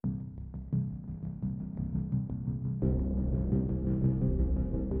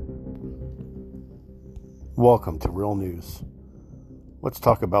Welcome to Real News. Let's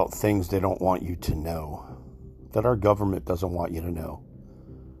talk about things they don't want you to know, that our government doesn't want you to know.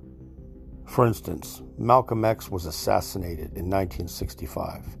 For instance, Malcolm X was assassinated in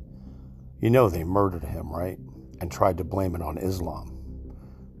 1965. You know they murdered him, right? And tried to blame it on Islam.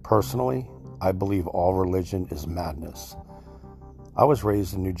 Personally, I believe all religion is madness. I was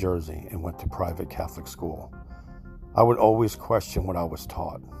raised in New Jersey and went to private Catholic school. I would always question what I was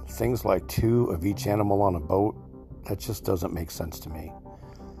taught. Things like 2 of each animal on a boat, that just doesn't make sense to me.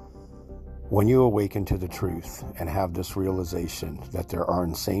 When you awaken to the truth and have this realization that there are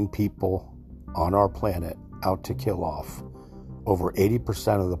insane people on our planet out to kill off over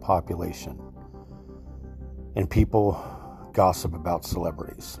 80% of the population, and people gossip about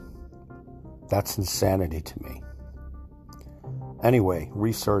celebrities, that's insanity to me. Anyway,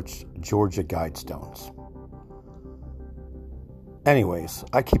 research Georgia Guidestones. Anyways,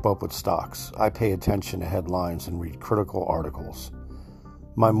 I keep up with stocks. I pay attention to headlines and read critical articles.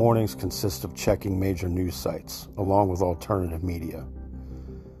 My mornings consist of checking major news sites, along with alternative media.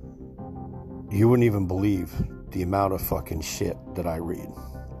 You wouldn't even believe the amount of fucking shit that I read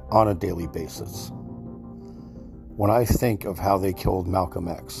on a daily basis. When I think of how they killed Malcolm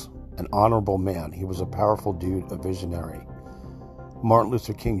X, an honorable man, he was a powerful dude, a visionary. Martin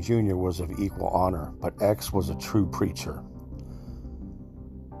Luther King Jr. was of equal honor, but X was a true preacher.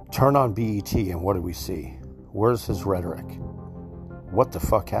 Turn on BET and what do we see? Where's his rhetoric? What the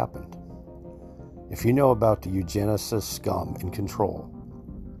fuck happened? If you know about the eugenicist scum in control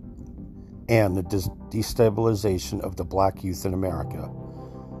and the destabilization of the black youth in America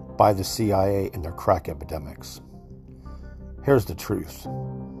by the CIA and their crack epidemics, here's the truth.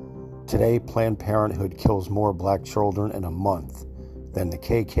 Today, Planned Parenthood kills more black children in a month than the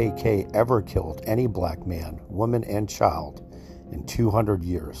KKK ever killed any black man, woman, and child in 200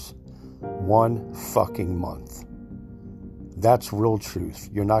 years. 1 fucking month. That's real truth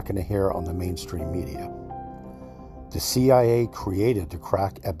you're not going to hear on the mainstream media. The CIA created the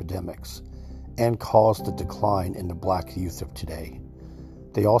crack epidemics and caused the decline in the black youth of today.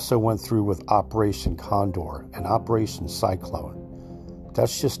 They also went through with Operation Condor and Operation Cyclone.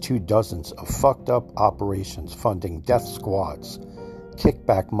 That's just 2 dozens of fucked up operations funding death squads,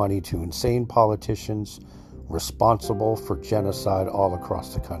 kickback money to insane politicians responsible for genocide all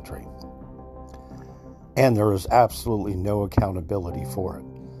across the country. And there is absolutely no accountability for it.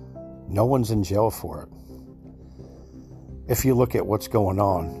 No one's in jail for it. If you look at what's going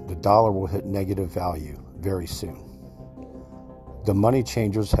on, the dollar will hit negative value very soon. The money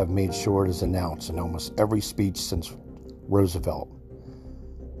changers have made sure it is announced in almost every speech since Roosevelt.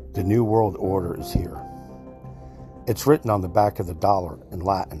 The New World Order is here. It's written on the back of the dollar in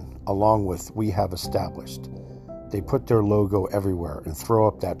Latin, along with "We have established." They put their logo everywhere and throw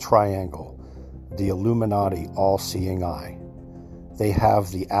up that triangle, the Illuminati all-seeing eye. They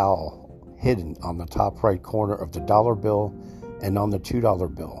have the owl hidden on the top right corner of the dollar bill and on the $2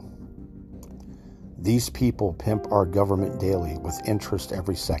 bill. These people pimp our government daily with interest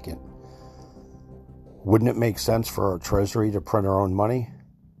every second. Wouldn't it make sense for our Treasury to print our own money?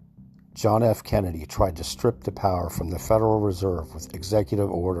 John F. Kennedy tried to strip the power from the Federal Reserve with Executive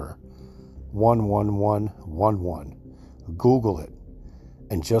Order 11111. Google it.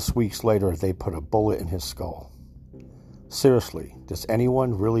 And just weeks later, they put a bullet in his skull. Seriously, does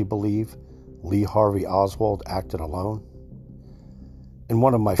anyone really believe Lee Harvey Oswald acted alone? In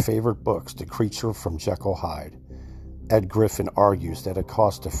one of my favorite books, The Creature from Jekyll Hyde, Ed Griffin argues that it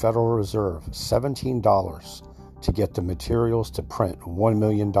cost the Federal Reserve $17 to get the materials to print $1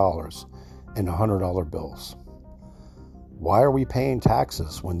 million in $100 bills. Why are we paying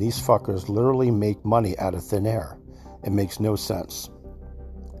taxes when these fuckers literally make money out of thin air? It makes no sense.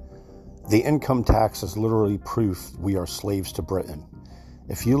 The income tax is literally proof we are slaves to Britain.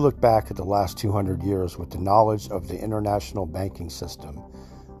 If you look back at the last 200 years with the knowledge of the international banking system,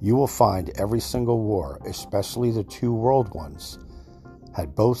 you will find every single war, especially the 2 world ones,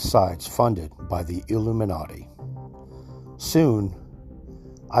 had both sides funded by the Illuminati. Soon,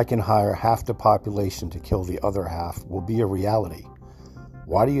 I can hire half the population to kill the other half will be a reality.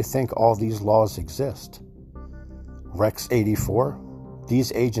 Why do you think all these laws exist? Rex 84?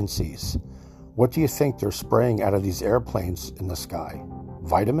 These agencies, what do you think they're spraying out of these airplanes in the sky?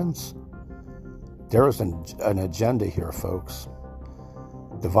 Vitamins? There is an agenda here, folks.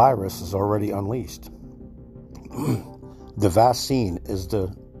 The virus is already unleashed. The vaccine is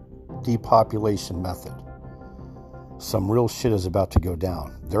the depopulation method. Some real shit is about to go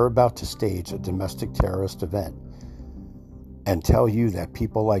down. They're about to stage a domestic terrorist event and tell you that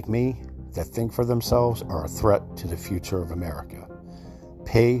people like me that think for themselves are a threat to the future of America.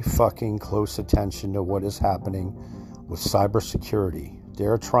 Pay fucking close attention to what is happening with cybersecurity. They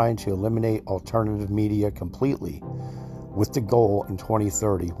are trying to eliminate alternative media completely, with the goal in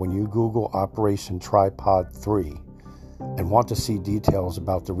 2030, when you Google Operation Tripod 3 and want to see details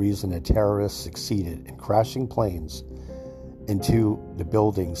about the reason the terrorists succeeded in crashing planes into the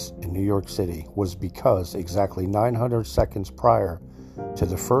buildings in New York City, was because exactly 900 seconds prior to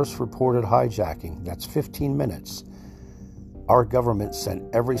the first reported hijacking, that's 15 minutes, our government sent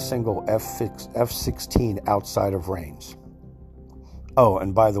every single F-16 outside of range. Oh,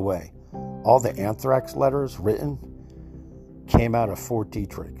 and by the way, all the anthrax letters written came out of Fort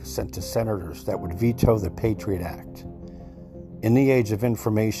Detrick, sent to senators that would veto the Patriot Act. In the age of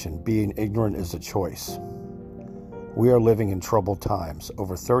information, being ignorant is a choice. We are living in troubled times.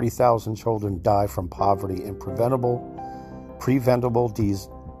 Over 30,000 children die from poverty and preventable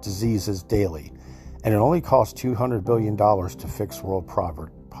diseases daily, and it only costs $200 billion to fix world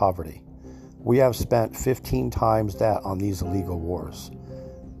poverty. We have spent 15 times that on these illegal wars.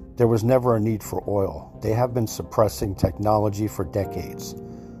 There was never a need for oil. They have been suppressing technology for decades.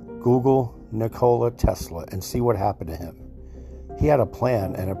 Google Nikola Tesla and see what happened to him. He had a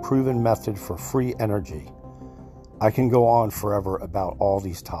plan and a proven method for free energy. I can go on forever about all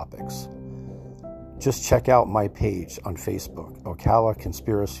these topics. Just check out my page on Facebook, Ocala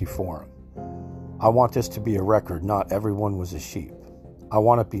Conspiracy Forum. I want this to be a record. Not everyone was a sheep. I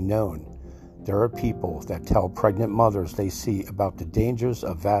want it to be known there are people that tell pregnant mothers they see about the dangers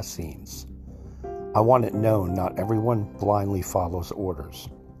of vaccines. I want it known not everyone blindly follows orders.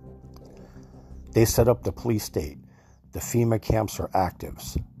 They set up the police state. The FEMA camps are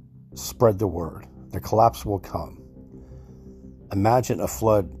actives. Spread the word. The collapse will come. Imagine a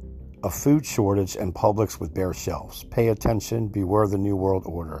flood, a food shortage, and Publix with bare shelves. Pay attention. Beware the New World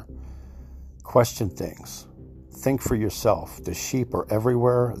Order. Question things. Think for yourself. The sheep are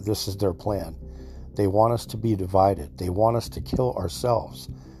everywhere. This is their plan. They want us to be divided. They want us to kill ourselves.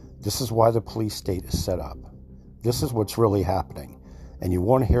 This is why the police state is set up. This is what's really happening. And you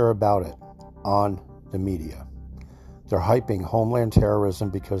won't hear about it on the media. They're hyping homeland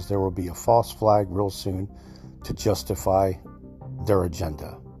terrorism because there will be a false flag real soon to justify their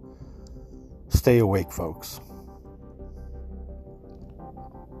agenda. Stay awake, folks.